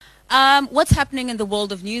What's happening in the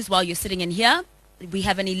world of news while you're sitting in here? We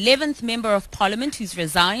have an 11th member of parliament who's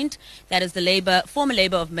resigned. That is the former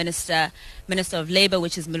Labour Minister of Labour,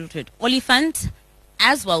 which is Mildred Oliphant.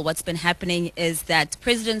 As well, what's been happening is that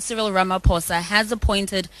President Cyril Ramaphosa has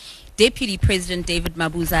appointed Deputy President David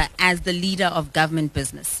Mabuza as the leader of government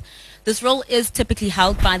business. This role is typically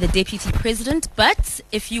held by the Deputy President, but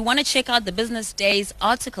if you want to check out the Business Days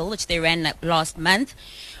article, which they ran last month,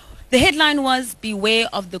 the headline was, "Beware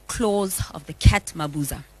of the claws of the cat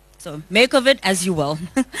Mabuza." So make of it as you will.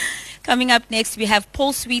 Coming up next, we have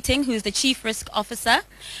Paul Sweeting, who is the Chief Risk Officer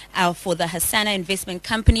for the Hassana Investment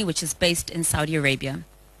Company, which is based in Saudi Arabia.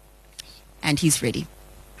 And he's ready.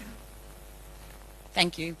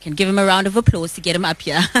 Thank you. Can give him a round of applause to get him up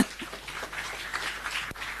here.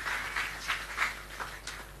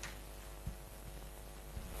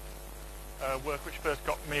 Work which first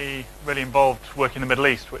got me really involved working in the Middle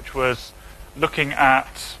East, which was looking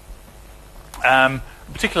at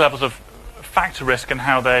particular levels of factor risk and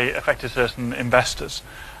how they affected certain investors.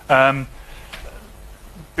 Because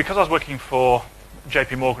I was working for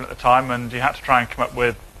JP Morgan at the time, and you had to try and come up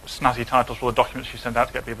with snazzy titles for the documents you sent out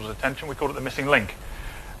to get people's attention, we called it the missing link,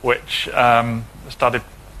 which started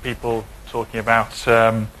people talking about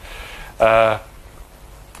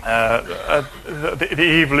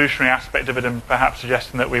the evolutionary aspect of it, and perhaps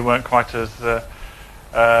suggesting that we weren't quite as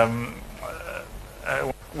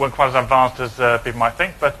advanced as people might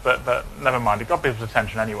think, but never mind, it got people's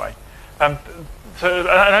attention anyway. So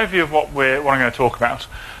an overview of what I'm going to talk about.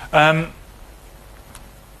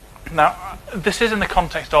 Now, this is in the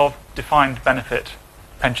context of defined benefit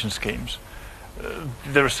pension schemes.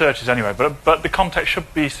 The research is anyway, but the context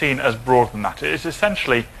should be seen as broader than that. It is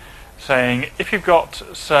essentially saying if you've got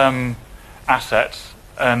some assets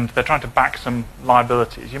and they're trying to back some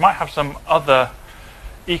liabilities, you might have some other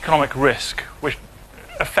economic risk which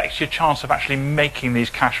affects your chance of actually making these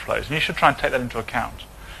cash flows, and you should try and take that into account.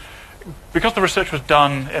 Because the research was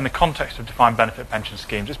done in the context of defined benefit pension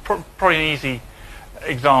schemes, it's probably an easy set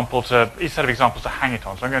of examples to hang it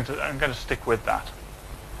on, so I'm going to stick with that.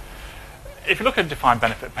 If you look at defined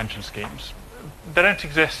benefit pension schemes, they don't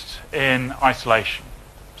exist in isolation.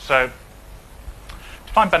 So,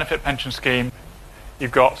 defined benefit pension scheme,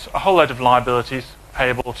 you've got a whole load of liabilities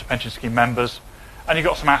payable to pension scheme members, and you've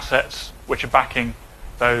got some assets which are backing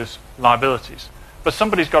those liabilities. But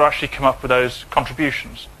somebody's got to actually come up with those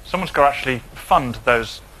contributions. Someone's got to actually fund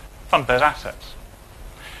those assets.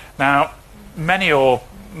 Now, many or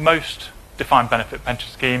most defined benefit pension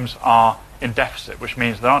schemes are in deficit, which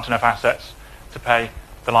means there aren't enough assets to pay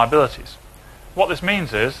the liabilities. What this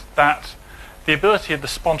means is that the ability of the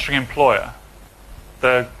sponsoring employer,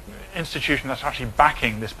 the institution that's actually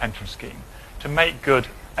backing this pension scheme, to make good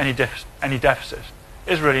any deficit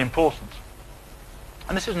is really important.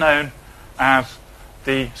 And this is known as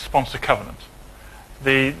the sponsor covenant.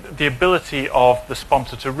 The ability of the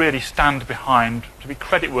sponsor to really stand behind, to be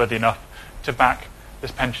creditworthy enough to back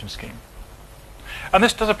this pension scheme. And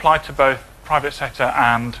this does apply to both private sector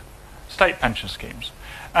and state pension schemes.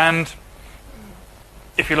 And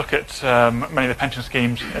if you look at many of the pension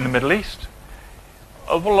schemes in the Middle East,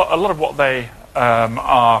 a lot of what they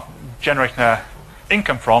are generating their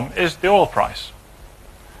income from is the oil price.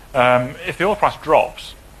 If the oil price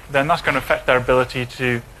drops, then that's going to affect their ability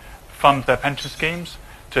to fund their pension schemes,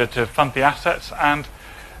 to fund the assets, and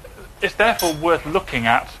it's therefore worth looking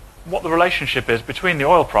at what the relationship is between the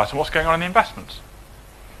oil price and what's going on in the investments.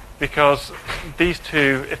 Because these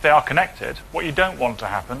two, if they are connected, what you don't want to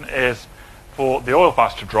happen is for the oil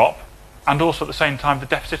price to drop and also at the same time the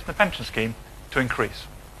deficit in the pension scheme to increase.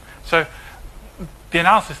 So the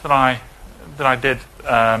analysis that I did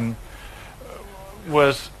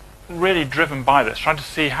was really driven by this, trying to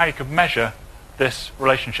see how you could measure this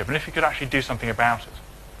relationship and if you could actually do something about it.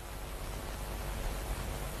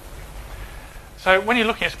 So when you're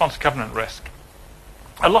looking at sponsor covenant risk,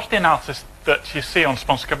 a lot of the analysis that you see on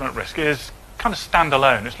sponsor covenant risk is kind of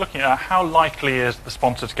standalone. It's looking at how likely is the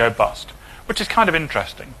sponsor to go bust, which is kind of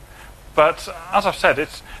interesting. But as I've said,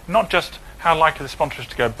 it's not just how likely the sponsor is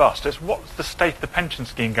to go bust, it's what's the state of the pension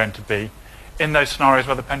scheme going to be in those scenarios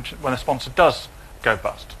where when the sponsor does go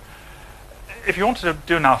bust. If you want to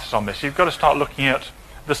do analysis on this, you've got to start looking at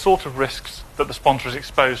the sort of risks that the sponsor is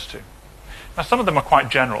exposed to. Now, some of them are quite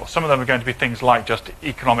general. Some of them are going to be things like just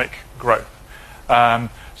economic growth. Some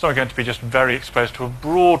are going to be just very exposed to a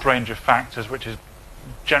broad range of factors, which is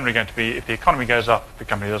generally going to be if the economy goes up, the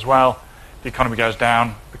company does well. If the economy goes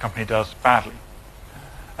down, the company does badly.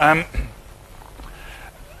 But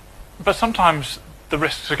sometimes the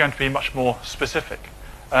risks are going to be much more specific.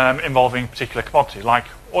 involving a particular commodity, like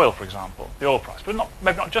oil, for example, the oil price. But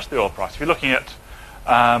maybe not just the oil price. If you're looking at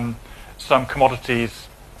some commodities,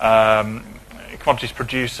 commodities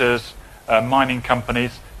producers, mining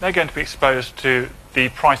companies, they're going to be exposed to the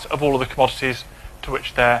price of all of the commodities to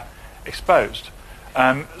which they're exposed.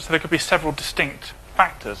 So there could be several distinct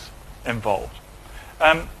factors involved.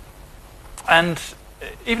 And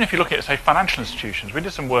even if you're looking at, say, financial institutions, we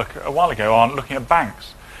did some work a while ago on looking at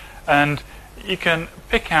banks. And you can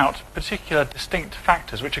pick out particular distinct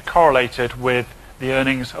factors which are correlated with the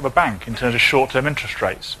earnings of a bank in terms of short-term interest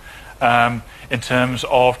rates, in terms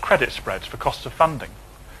of credit spreads for costs of funding.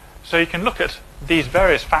 So you can look at these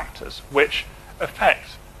various factors which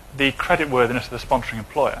affect the creditworthiness of the sponsoring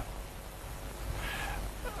employer.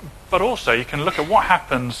 But also you can look at what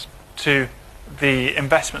happens to the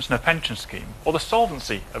investments in a pension scheme or the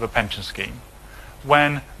solvency of a pension scheme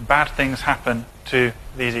when bad things happen to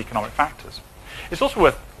these economic factors. It's also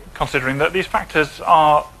worth considering that these factors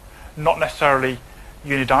are not necessarily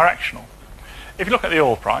unidirectional. If you look at the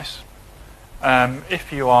oil price,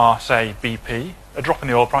 if you are, say, BP, a drop in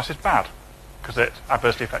the oil price is bad because it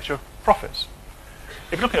adversely affects your profits.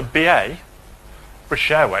 If you look at BA,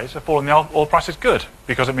 British Airways, a fall in the oil price is good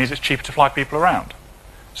because it means it's cheaper to fly people around.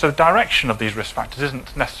 So the direction of these risk factors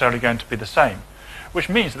isn't necessarily going to be the same, which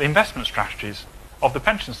means that the investment strategies of the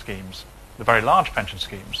pension schemes, the very large pension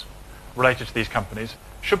schemes related to these companies,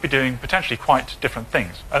 should be doing potentially quite different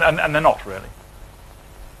things, and they're not really.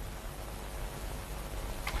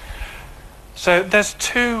 So there's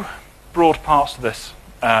two broad parts to this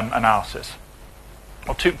analysis,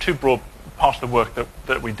 or two broad parts of the work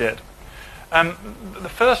that we did. The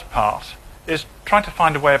first part is trying to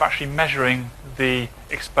find a way of actually measuring the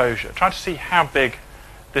exposure, trying to see how big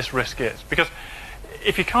this risk is. Because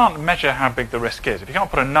if you can't measure how big the risk is, if you can't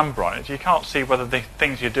put a number on it, you can't see whether the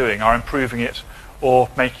things you're doing are improving it or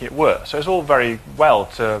making it worse. So it's all very well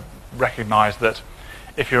to recognise that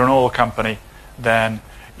if you're an oil company, then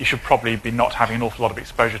you should probably be not having an awful lot of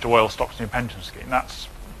exposure to oil stocks in your pension scheme. That's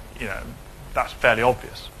fairly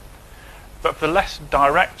obvious. But for the less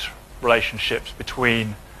direct relationships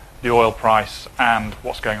between the oil price and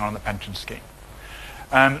what's going on in the pension scheme,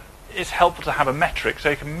 it's helpful to have a metric so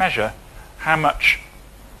you can measure how much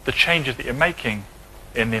the changes that you're making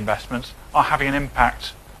in the investments are having an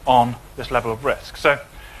impact on this level of risk. So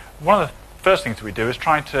one of the first things we do is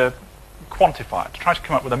try to quantify it, to try to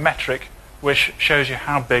come up with a metric which shows you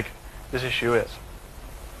how big this issue is.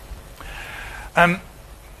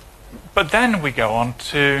 But then we go on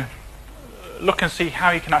to look and see how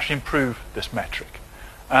you can actually improve this metric,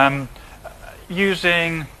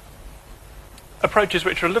 using approaches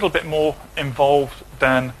which are a little bit more involved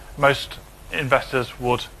than most investors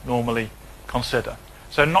would normally consider.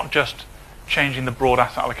 So not just changing the broad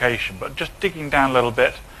asset allocation, but just digging down a little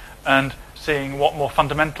bit and seeing what more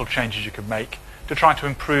fundamental changes you could make to try to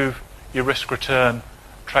improve your risk-return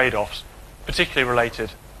trade-offs, particularly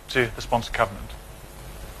related to the sponsor covenant.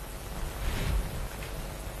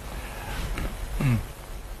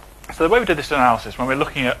 So the way we did this analysis, when we were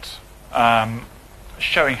looking at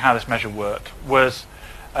showing how this measure worked, was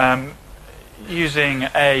using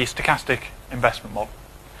a stochastic investment model.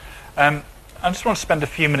 I just want to spend a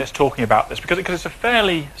few minutes talking about this because it's a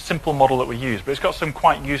fairly simple model that we use, but it's got some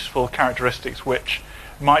quite useful characteristics which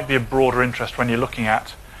might be of broader interest when you're looking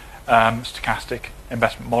at stochastic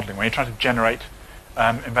investment modeling, when you're trying to generate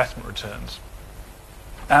investment returns.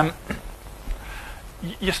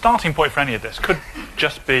 Your starting point for any of this could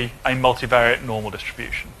just be a multivariate normal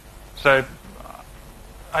distribution. So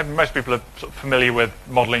most people are sort of familiar with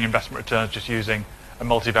modelling investment returns just using a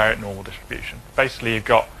multivariate normal distribution. Basically, you've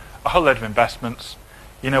got a whole load of investments,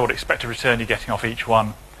 you know what expected return you're getting off each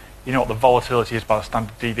one, you know what the volatility is by the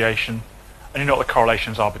standard deviation, and you know what the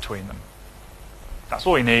correlations are between them. That's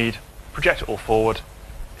all you need. Project it all forward.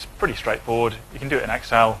 It's pretty straightforward. You can do it in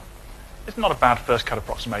Excel. It's not a bad first cut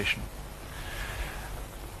approximation.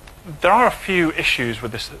 There are a few issues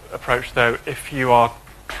with this approach, though, if you are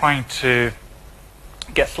trying to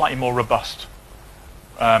get slightly more robust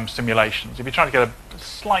simulations. If you're trying to get a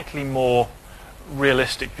slightly more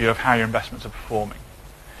realistic view of how your investments are performing.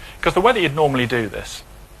 Because the way that you'd normally do this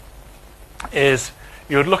is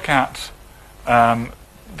you would look at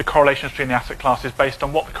the correlations between the asset classes based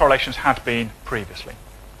on what the correlations had been previously.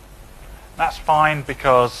 That's fine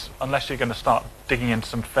because unless you're going to start digging into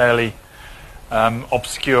some fairly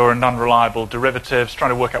obscure and unreliable derivatives,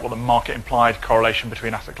 trying to work out what the market implied correlation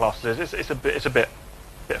between asset classes is, it's a bit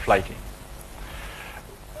flaky.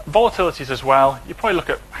 Volatilities as well, you probably look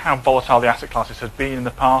at how volatile the asset classes have been in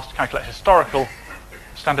the past, calculate historical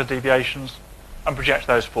standard deviations and project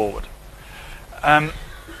those forward.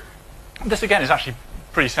 this again is actually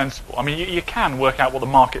pretty sensible. I mean, you can work out what the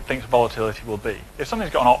market thinks volatility will be. If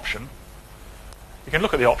something's got an option, you can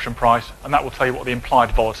look at the option price, and that will tell you what the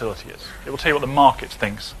implied volatility is. It will tell you what the market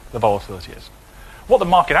thinks the volatility is. What the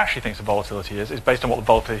market actually thinks the volatility is based on what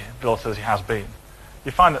the volatility has been.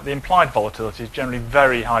 You find that the implied volatility is generally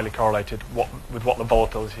very highly correlated with what the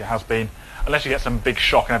volatility has been, unless you get some big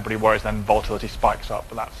shock and everybody worries, then volatility spikes up,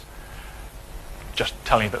 but that's just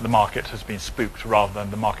telling you that the market has been spooked rather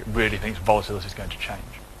than the market really thinks volatility is going to change.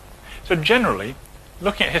 So generally,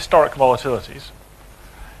 looking at historic volatilities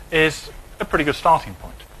is a pretty good starting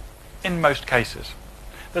point in most cases.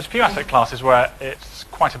 There's a few asset classes where it's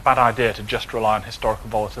quite a bad idea to just rely on historical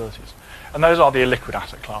volatilities, and those are the illiquid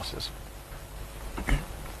asset classes.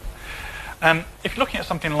 If you're looking at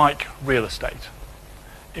something like real estate,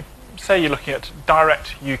 say you're looking at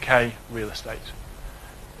direct UK real estate,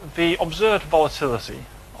 the observed volatility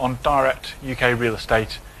on direct UK real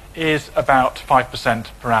estate is about 5%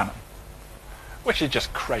 per annum, which is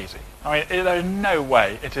just crazy. I mean, there is no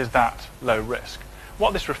way it is that low risk.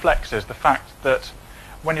 What this reflects is the fact that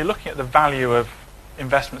when you're looking at the value of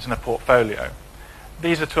investments in a portfolio,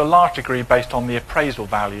 these are to a large degree based on the appraisal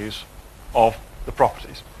values of the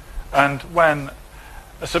properties. And when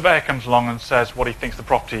a surveyor comes along and says what he thinks the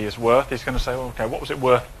property is worth, he's going to say, well, okay, what was it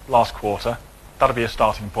worth last quarter? That'll be a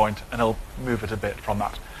starting point, and he'll move it a bit from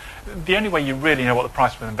that. The only way you really know what the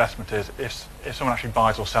price of an investment is if someone actually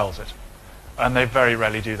buys or sells it. And they very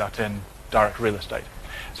rarely do that in direct real estate.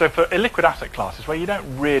 So for illiquid asset classes, where you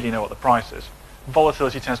don't really know what the price is,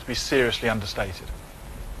 volatility tends to be seriously understated.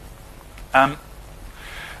 And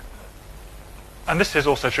this is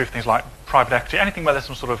also true for things like private equity, anything where there's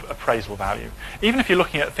some sort of appraisal value. Even if you're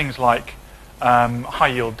looking at things like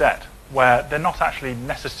high-yield debt, where they're not actually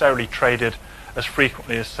necessarily traded as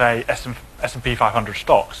frequently as, say, S&P 500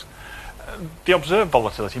 stocks, the observed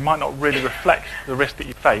volatility might not really reflect the risk that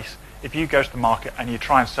you face if you go to the market and you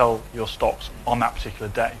try and sell your stocks on that particular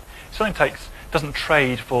day. If something doesn't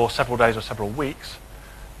trade for several days or several weeks,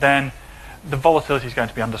 then the volatility is going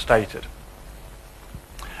to be understated.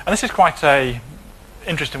 And this is quite an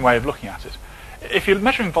interesting way of looking at it. If you're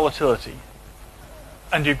measuring volatility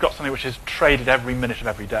and you've got something which is traded every minute of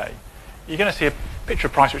every day, you're going to see a picture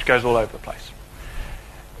of price which goes all over the place.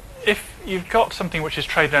 If you've got something which is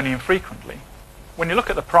traded only infrequently, when you look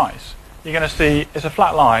at the price, you're going to see it's a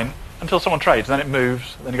flat line until someone trades, then it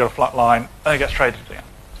moves, then you've got a flat line, and it gets traded again.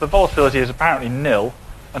 So the volatility is apparently nil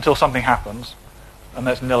until something happens, and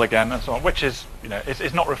then it's nil again, and so on, which is,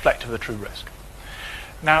 it's not reflective of the true risk.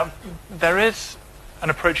 Now, there is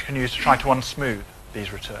an approach you can use to try to unsmooth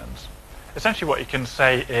these returns. Essentially what you can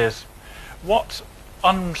say is, what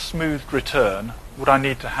unsmoothed return would I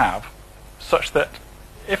need to have such that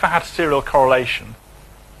if I had serial correlation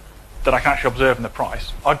that I can actually observe in the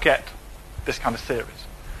price, I'd get this kind of series.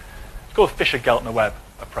 It's called the Fisher-Geltner-Webb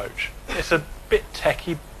approach. It's a bit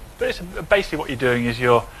techy, but it's basically what you're doing is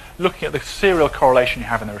you're looking at the serial correlation you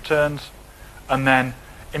have in the returns and then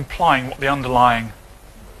implying what the underlying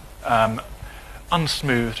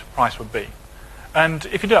unsmoothed price would be. And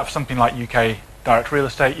if you do that for something like UK direct real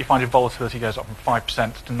estate, you find your volatility goes up from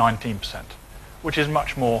 5% to 19%, which is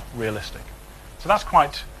much more realistic. So that's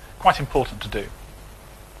quite important to do.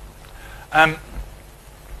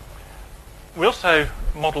 We also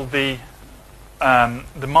model the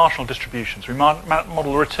marginal distributions. We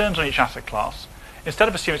model the returns on each asset class. Instead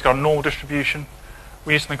of assuming it's got a normal distribution,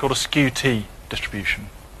 we use something called a skew-T distribution.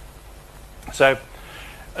 So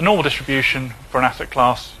a normal distribution for an asset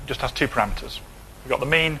class just has two parameters. You've got the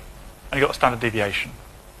mean and you've got the standard deviation.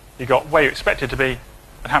 You've got where you expect it to be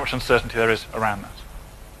and how much uncertainty there is around that.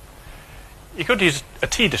 You could use a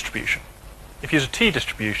T distribution. If you use a T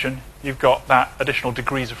distribution, you've got that additional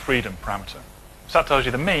degrees of freedom parameter. So that tells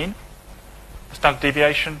you the mean, the standard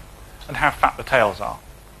deviation, and how fat the tails are.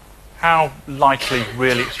 How likely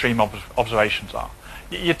really extreme observations are.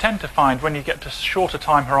 You tend to find when you get to shorter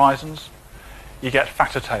time horizons, you get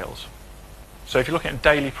fatter tails. So if you're looking at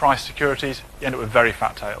daily price securities, you end up with very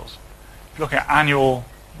fat tails. If you're looking at annual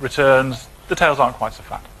returns, the tails aren't quite so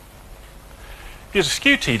fat. If you use a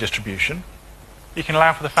skew-T distribution, you can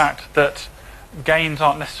allow for the fact that gains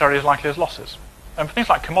aren't necessarily as likely as losses. And for things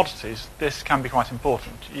like commodities, this can be quite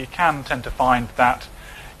important. You can tend to find that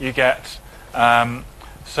you get some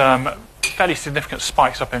fairly significant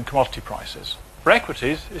spikes up in commodity prices. For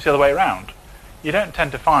equities, it's the other way around. You don't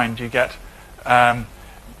tend to find you get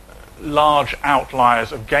large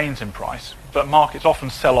outliers of gains in price, but markets often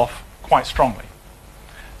sell off quite strongly.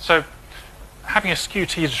 So having a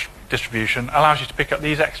skew-T distribution allows you to pick up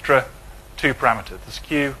these extra two parameters, the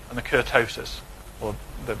skew and the kurtosis, or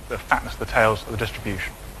the fatness of the tails of the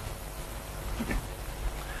distribution.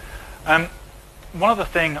 One other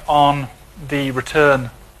thing on the return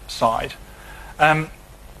side, and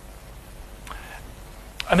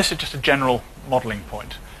this is just a general modelling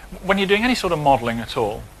point. When you're doing any sort of modelling at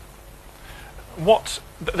all, what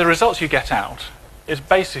the results you get out is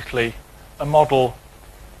basically a model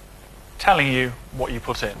telling you what you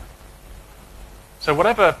put in. So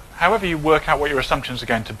however you work out what your assumptions are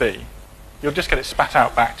going to be, you'll just get it spat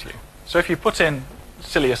out back to you. So if you put in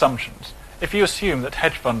silly assumptions, if you assume that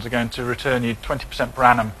hedge funds are going to return you 20% per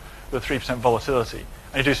annum with 3% volatility,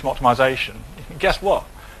 and you do some optimization, guess what?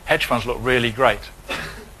 Hedge funds look really great.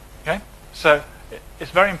 Okay? So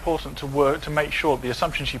it's very important to make sure the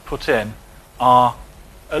assumptions you put in are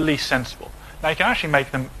at least sensible. Now you can actually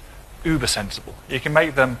make them uber sensible. You can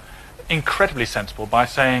make them incredibly sensible by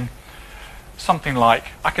saying something like,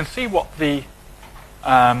 I can see what the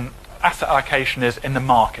asset allocation is in the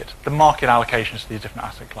market allocations to these different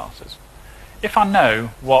asset classes. If I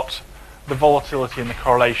know what the volatility and the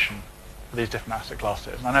correlation for these different asset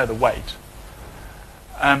classes is, and I know the weight,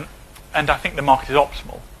 and I think the market is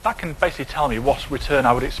optimal, that can basically tell me what return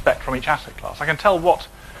I would expect from each asset class. I can tell what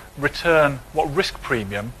risk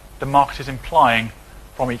premium the market is implying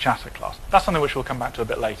from each asset class. That's something which we'll come back to a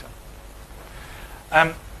bit later.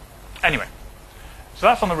 Anyway, so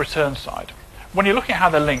that's on the return side. When you're looking at how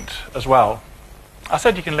they're linked as well, I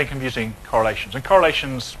said you can link them using correlations, and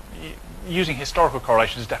correlations, using historical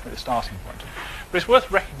correlations is definitely the starting point. But it's worth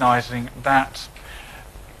recognizing that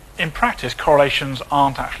in practice, correlations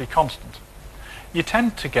aren't actually constant. You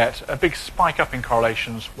tend to get a big spike up in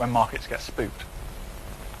correlations when markets get spooked.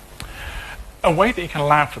 A way that you can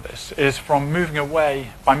allow for this is by moving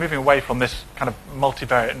away from this kind of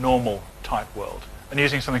multivariate normal type world and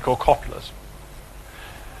using something called copulas.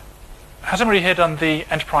 Has anybody here done the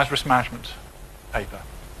Enterprise Risk Management paper?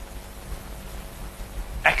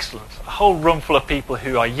 Excellent. A whole room full of people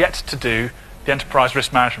who are yet to do the Enterprise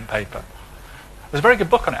Risk Management paper. There's a very good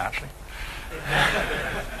book on it, actually.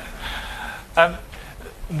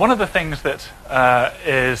 One of the things that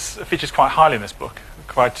features quite highly in this book,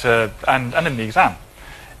 and in the exam,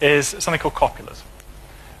 is something called copulas.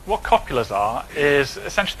 What copulas are is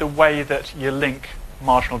essentially the way that you link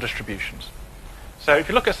marginal distributions. So if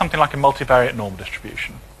you look at something like a multivariate normal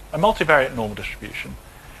distribution, a multivariate normal distribution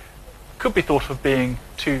could be thought of being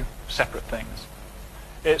two separate things.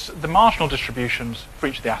 It's the marginal distributions for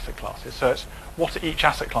each of the asset classes. So it's what each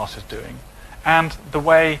asset class is doing and the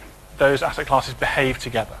way those asset classes behave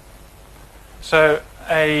together. So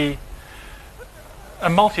a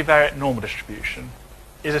multivariate normal distribution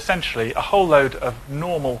is essentially a whole load of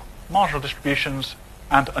normal marginal distributions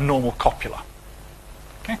and a normal copula.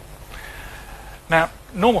 Okay? Now,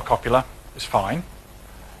 normal copula is fine.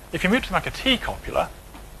 If you move to like a T copula,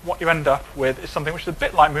 what you end up with is something which is a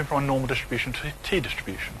bit like moving from a normal distribution to a T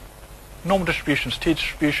distribution. Normal distribution to T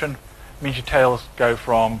distribution means your tails go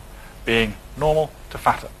from being normal to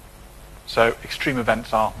fatter. So extreme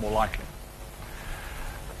events are more likely.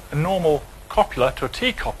 A normal copula to a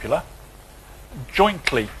T copula,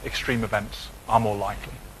 jointly extreme events are more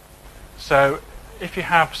likely. So if you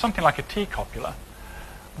have something like a T copula,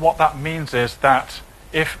 what that means is that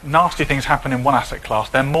if nasty things happen in one asset class,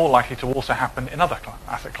 they're more likely to also happen in other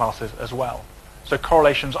asset classes as well. So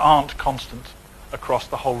correlations aren't constant across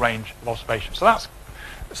the whole range of observations. So that's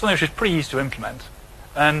something which is pretty easy to implement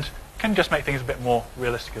and can just make things a bit more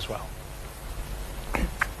realistic as well.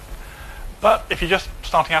 But if you're just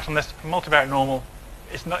starting out on this multivariate normal,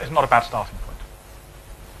 it's not a bad starting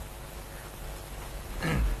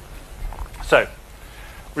point. So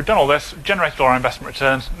we've done all this, generated all our investment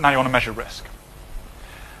returns, now you want to measure risk.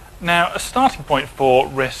 Now, a starting point for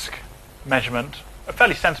risk measurement, a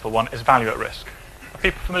fairly sensible one, is value at risk. Are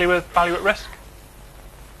people familiar with value at risk?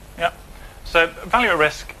 Yeah. So value at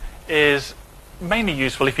risk is mainly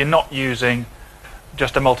useful if you're not using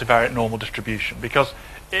just a multivariate normal distribution, because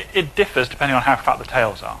it differs depending on how fat the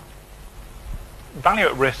tails are. Value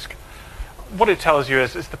at risk, what it tells you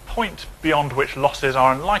is the point beyond which losses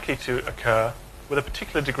are unlikely to occur with a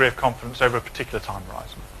particular degree of confidence over a particular time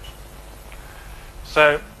horizon.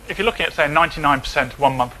 So if you're looking at, say, 99%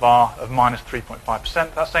 1 month VAR of minus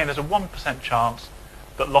 3.5%, that's saying there's a 1% chance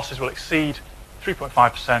that losses will exceed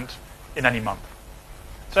 3.5% in any month.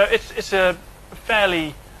 So it's a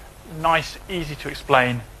fairly nice, easy to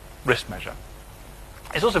explain risk measure.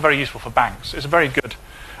 It's also very useful for banks. It's a very good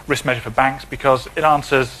risk measure for banks because it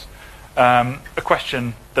answers a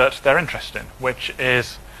question that they're interested in, which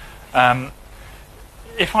is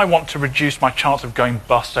if I want to reduce my chance of going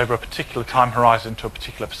bust over a particular time horizon to a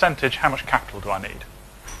particular percentage, how much capital do I need?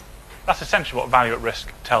 That's essentially what value at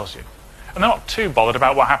risk tells you. And they're not too bothered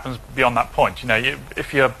about what happens beyond that point. You know, you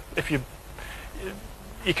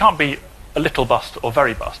can't be a little bust or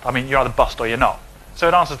very bust. I mean, you're either bust or you're not. So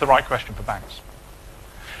it answers the right question for banks.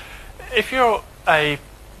 If you're a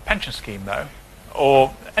pension scheme, though,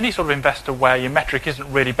 or any sort of investor where your metric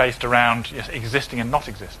isn't really based around existing and not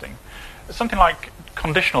existing, something like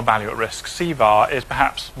conditional value at risk, CVAR, is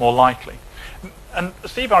perhaps more likely. And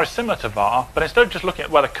CVAR is similar to VAR, but instead of just looking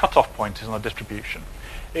at where the cutoff point is on the distribution,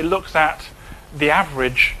 it looks at the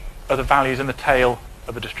average of the values in the tail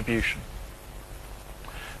of the distribution.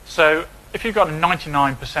 So if you've got a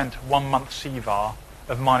 99% 1 month CVAR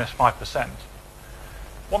of minus 5%,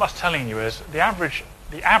 what that's telling you is the average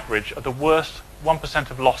of the worst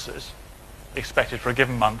 1% of losses expected for a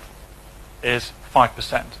given month is 5%.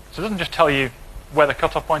 So it doesn't just tell you where the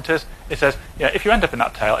cutoff point is. It says, if you end up in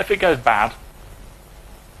that tail, if it goes bad,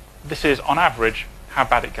 this is, on average, how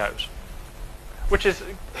bad it goes, which is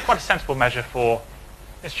quite a sensible measure for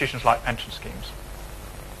institutions like pension schemes.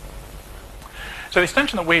 So the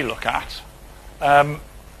extension that we look at, and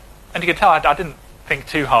you can tell I didn't think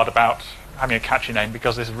too hard about having a catchy name,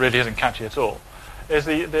 because this really isn't catchy at all, is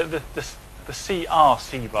the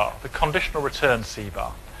CR-CVAR, the conditional return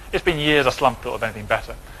CVAR. It's been years I slumped thought of anything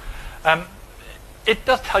better. It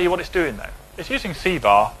does tell you what it's doing, though. It's using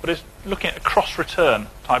CVAR, but it's looking at a cross-return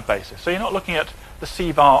type basis. So you're not looking at the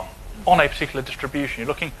CVAR on a particular distribution. You're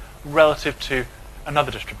looking relative to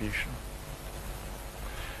another distribution.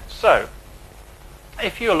 So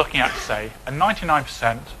if you're looking at, say, a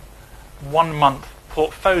 99% 1 month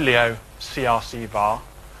portfolio CR-CVAR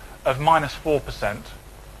of minus 4%,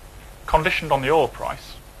 conditioned on the oil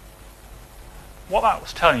price, what that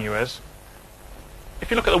was telling you is,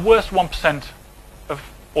 if you look at the worst 1%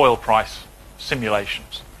 of oil price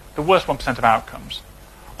simulations, the worst 1% of outcomes,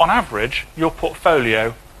 on average, your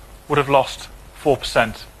portfolio would have lost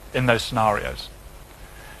 4% in those scenarios.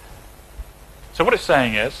 So what it's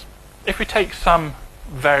saying is, if we take some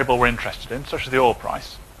variable we're interested in, such as the oil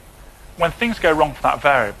price, when things go wrong for that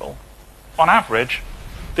variable, on average,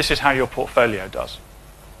 this is how your portfolio does.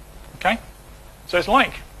 Okay? So it's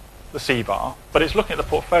like the CVAR, but it's looking at the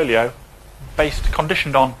portfolio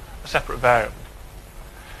conditioned on a separate variable.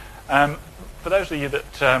 For those of you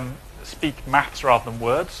that speak maths rather than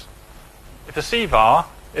words, if the CVAR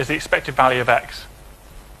is the expected value of x,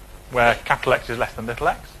 where capital X is less than little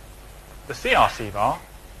x, the CR-CVAR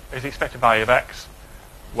is the expected value of x,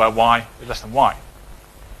 where y is less than y.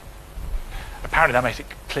 Apparently that makes it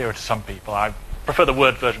clearer to some people. I prefer the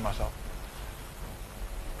word version myself.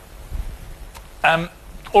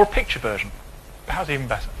 Or a picture version. Perhaps even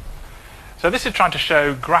better. So this is trying to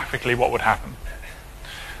show graphically what would happen.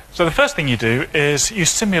 So the first thing you do is you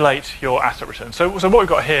simulate your asset return. So what we've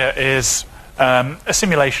got here is a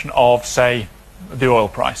simulation of, say, the oil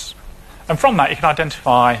price. And from that you can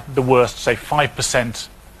identify the worst, say, 5%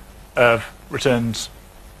 of returns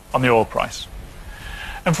on the oil price.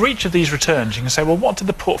 And for each of these returns you can say, well, what did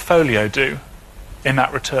the portfolio do in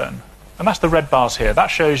that return? And that's the red bars here. That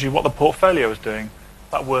shows you what the portfolio is doing,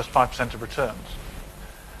 that worst 5% of returns.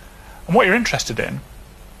 And what you're interested in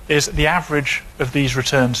is the average of these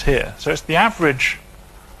returns here. So it's the average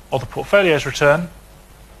of the portfolio's return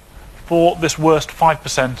for this worst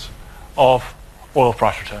 5% of oil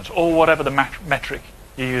price returns, or whatever the metric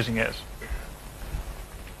you're using is.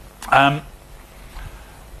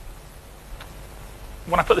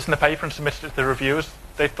 When I put this in the paper and submitted it to the reviewers,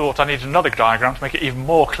 they thought I needed another diagram to make it even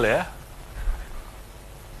more clear.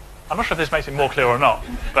 I'm not sure if this makes it more clear or not,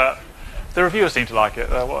 but the reviewers seem to like it.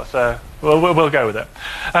 So we'll go with it.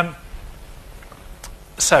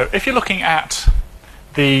 So if you're looking at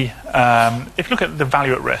the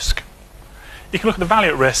value at risk, you can look at the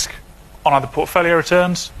value at risk on either portfolio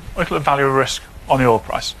returns, or you can look at the value at risk on the oil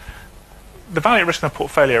price. The value at risk on the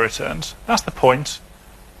portfolio returns, that's the point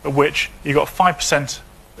at which you've got 5%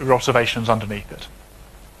 of your observations underneath it.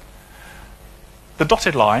 The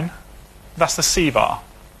dotted line, that's the CVAR.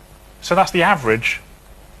 So that's the average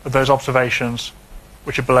of those observations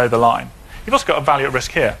which are below the line. You've also got a value at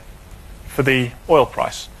risk here for the oil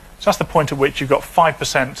price. So that's the point at which you've got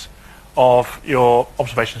 5% of your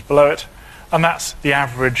observations below it, and that's the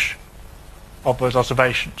average of those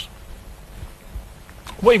observations.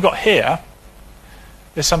 What you've got here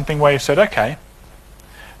is something where you've said, okay,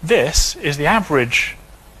 this is the average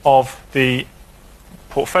of the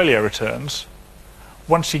portfolio returns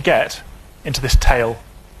once you get into this tail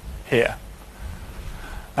here.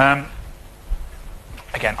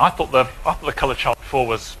 Again, I thought the colour chart before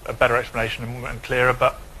was a better explanation and clearer,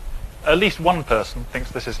 but at least one person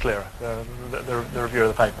thinks this is clearer, the reviewer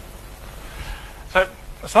of the paper. So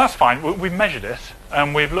So that's fine. We've measured it,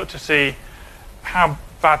 and we've looked to see how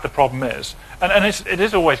bad the problem is. And it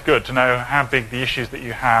is always good to know how big the issues that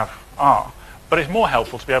you have are. But it's more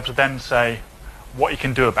helpful to be able to then say what you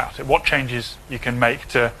can do about it, what changes you can make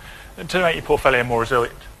to make your portfolio more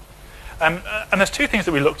resilient. And there's two things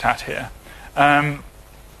that we looked at here.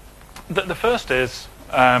 The first is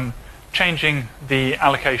changing the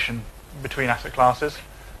allocation between asset classes.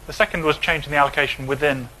 The second was changing the allocation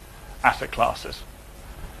within asset classes.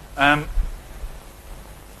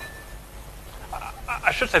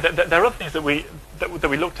 I should say that there are other things that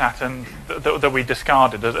we looked at and that we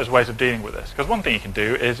discarded as ways of dealing with this. Because one thing you can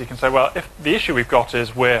do is you can say, well, if the issue we've got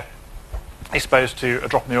is we're exposed to a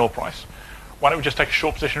drop in the oil price, why don't we just take a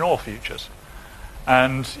short position in oil futures?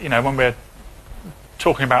 And when we're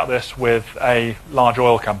talking about this with a large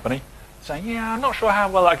oil company, saying, yeah, I'm not sure how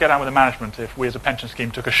well I'd get on with the management if we as a pension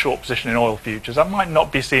scheme took a short position in oil futures. That might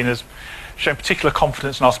not be seen as showing particular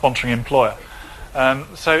confidence in our sponsoring employer.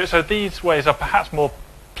 So these ways are perhaps more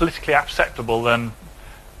politically acceptable than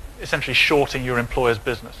essentially shorting your employer's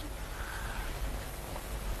business.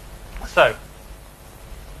 So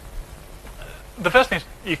the first thing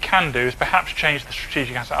you can do is perhaps change the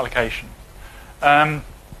strategic asset allocation.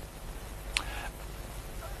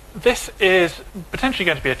 This is potentially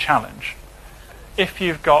going to be a challenge if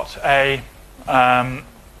you've got an asset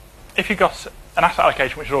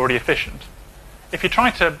allocation which is already efficient. If you're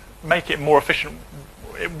trying to make it more efficient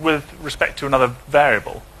with respect to another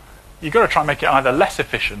variable, you've got to try and make it either less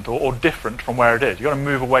efficient or different from where it is. You've got to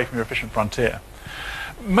move away from your efficient frontier.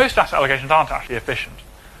 Most asset allocations aren't actually efficient,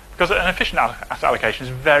 because an efficient asset allocation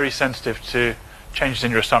is very sensitive to changes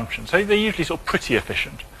in your assumptions. So they're usually sort of pretty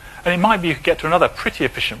efficient. And it might be you could get to another pretty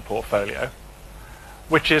efficient portfolio,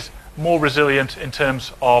 which is more resilient in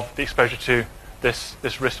terms of the exposure to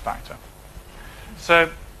this risk factor.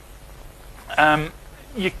 So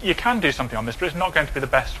you can do something on this, but it's not going to be the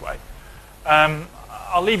best way.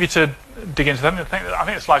 I'll leave you to dig into that. I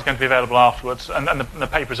think the slide's going to be available afterwards, and the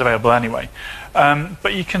paper is available anyway.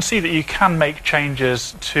 But you can see that you can make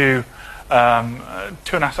changes to an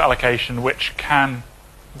asset allocation which can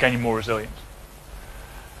gain you more resilience.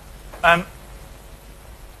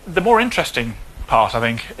 The more interesting part, I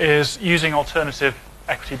think, is using alternative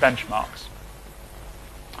equity benchmarks.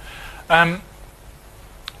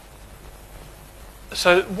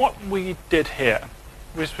 So what we did here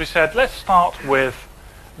was we said, let's start with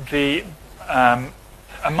a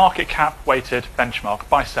market cap weighted benchmark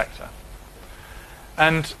by sector.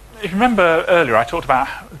 And if you remember earlier, I talked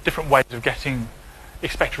about different ways of getting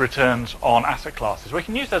expected returns on asset classes. We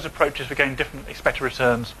can use those approaches for getting different expected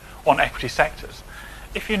returns on equity sectors.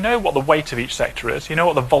 If you know what the weight of each sector is, you know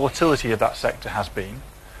what the volatility of that sector has been,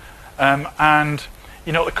 and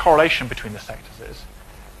you know what the correlation between the sectors is,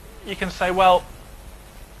 you can say, well,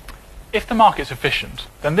 if the market's efficient,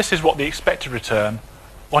 then this is what the expected return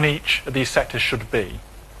on each of these sectors should be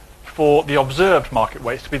for the observed market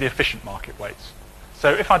weights to be the efficient market weights.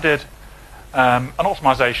 So if I did an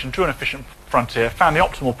optimization, drew an efficient frontier, found the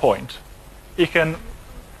optimal point, you can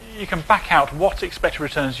back out what expected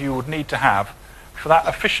returns you would need to have for that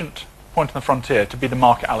efficient point on the frontier to be the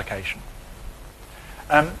market allocation.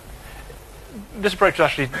 This approach was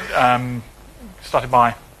actually started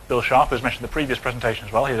by Bill Sharp, who was mentioned in the previous presentation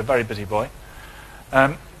as well. He's a very busy boy.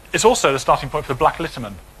 It's also the starting point for the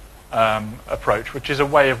Black-Litterman approach, which is a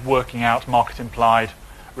way of working out market-implied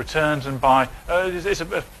returns, and it's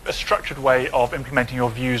a structured way of implementing your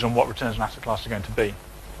views on what returns and asset classes are going to be.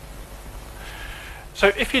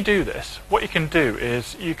 So if you do this, what you can do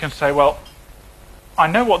is you can say, well, I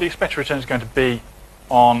know what the expected return is going to be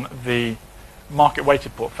on the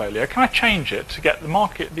market-weighted portfolio. Can I change it to get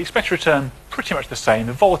the expected return pretty much the same,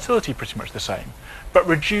 the volatility pretty much the same, but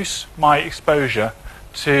reduce my exposure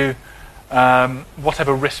to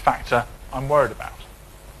whatever risk factor I'm worried about?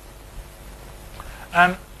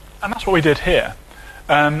 And that's what we did here.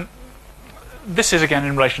 This is, again,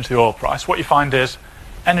 in relation to the oil price. What you find is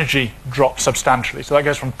energy drops substantially. So that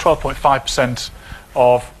goes from 12.5%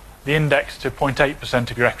 of the index to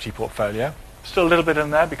 0.8% of your equity portfolio. Still a little bit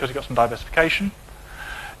in there because you've got some diversification.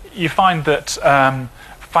 You find that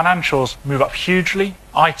financials move up hugely.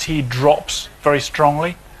 IT drops very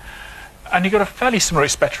strongly. And you've got a fairly similar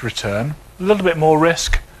expected return, a little bit more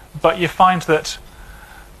risk, but you find that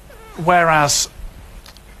whereas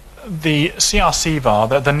the CR CVAR,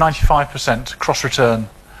 the 95% cross-return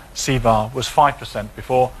CVAR was 5%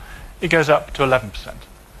 before, it goes up to 11%.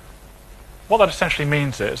 What that essentially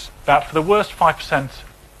means is that for the worst 5%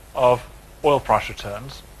 of oil price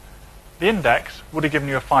returns, the index would have given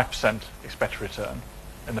you a 5% expected return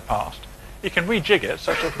in the past. you can rejig it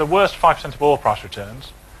such that for the worst 5% of oil price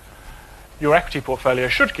returns, your equity portfolio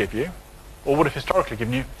should give you, or would have historically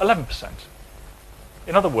given you, 11%.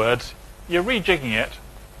 In other words, you're rejigging it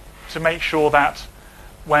to make sure that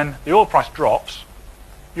when the oil price drops,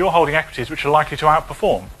 you're holding equities which are likely to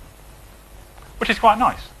outperform, which is quite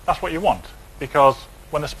nice. That's what you want, because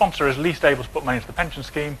when the sponsor is least able to put money into the pension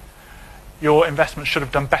scheme, your investments should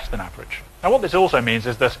have done better than average. Now, what this also means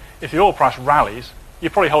is that if the oil price rallies, you're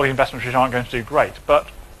probably holding investments which aren't going to do great, but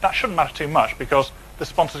that shouldn't matter too much because the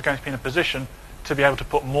sponsor is going to be in a position to be able to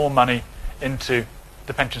put more money into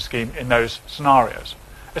the pension scheme in those scenarios.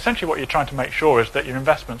 Essentially, what you're trying to make sure is that your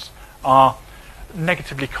investments are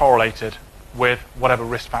negatively correlated with whatever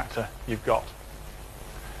risk factor you've got.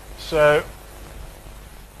 So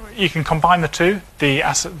you can combine the two, the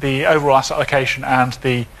overall asset allocation and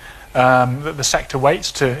the sector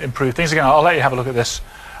weights to improve things. Again, I'll let you have a look at this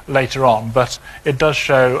later on, but it does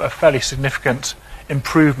show a fairly significant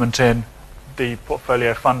improvement in the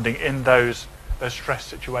portfolio funding in those stress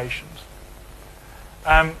situations.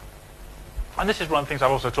 And this is one of the things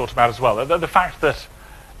I've also talked about as well, the fact that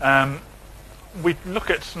we look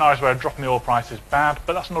at scenarios where a drop in the oil price is bad,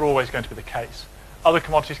 but that's not always going to be the case. Other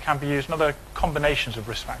commodities can be used, and other combinations of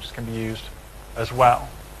risk factors can be used as well.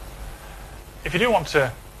 If you do want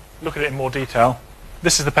to look at it in more detail,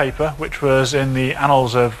 this is the paper, which was in the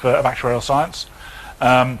Annals of Actuarial Science.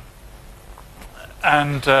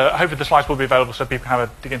 Hopefully the slides will be available so people can have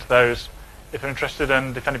a dig into those if they're interested,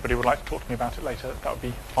 and if anybody would like to talk to me about it later, that would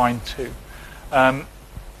be fine too.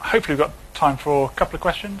 Hopefully we've got time for a couple of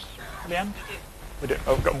questions at the end. We do.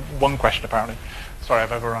 Oh, we've got one question apparently. Sorry,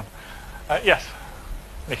 I've overrun. Yes,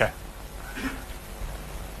 Nico.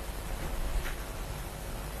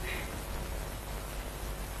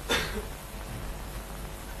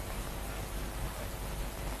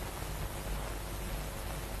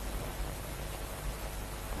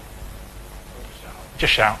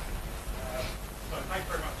 Just shout. So thanks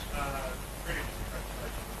very much. Really interesting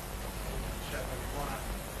presentation. Share maybe one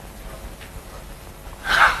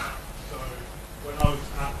So when I was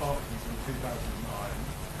at Barclays in 2009,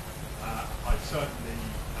 I certainly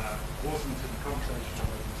wasn't in the conversation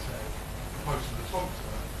where we said most of the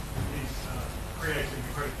sponsor is creating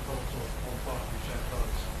a credit default on Barclays share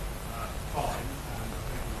funds fine, and I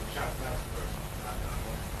think we shout out the rest of that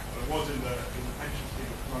one. But it was in the pension scheme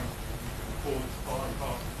at the moment. For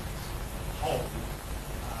Barclays whole with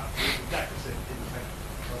the deficit in the pension.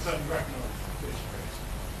 So I certainly recognise this risk.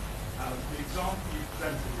 The example you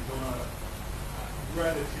presented is on a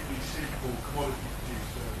relatively simple commodity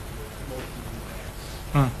producer with a commodity index.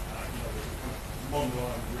 There's a kind of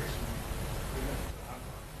monoline risk.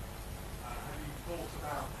 Have you thought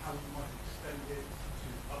about how you might extend it to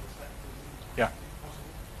other sectors? Yeah.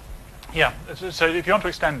 Yeah. So if you want to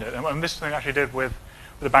extend it, and this is something I actually did with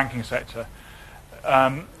the banking sector,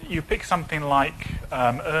 you pick something like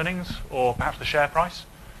earnings or perhaps the share price,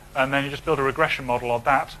 and then you just build a regression model of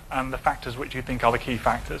that and the factors which you think are the key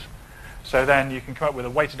factors. So then you can come up with a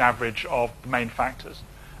weighted average of the main factors,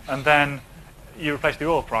 and then you replace the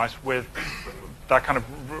oil price with that kind of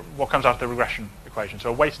what comes out of the regression equation.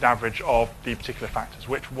 So a weighted average of the particular factors,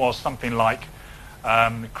 which was something like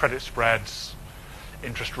credit spreads,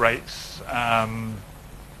 interest rates,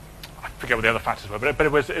 I forget what the other factors were, but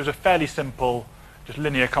it was a fairly simple, just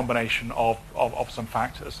linear combination of some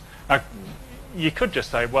factors. Now, you could just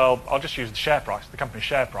say, well, I'll just use the share price, the company's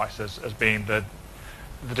share price as being the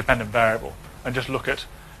dependent variable, and just look at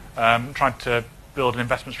trying to build an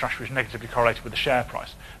investment strategy which is negatively correlated with the share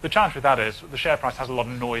price. The challenge with that is the share price has a lot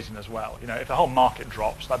of noise in as well. You know, if the whole market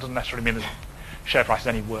drops, that doesn't necessarily mean the share price is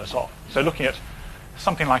any worse off. So looking at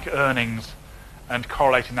something like earnings and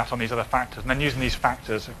correlating that on these other factors, and then using these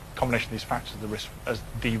factors, a combination of these factors as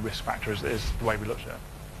the risk factor is the way we looked at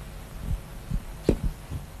it.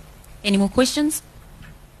 Any more questions?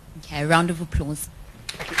 Okay, a round of applause.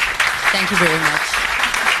 Thank you very much.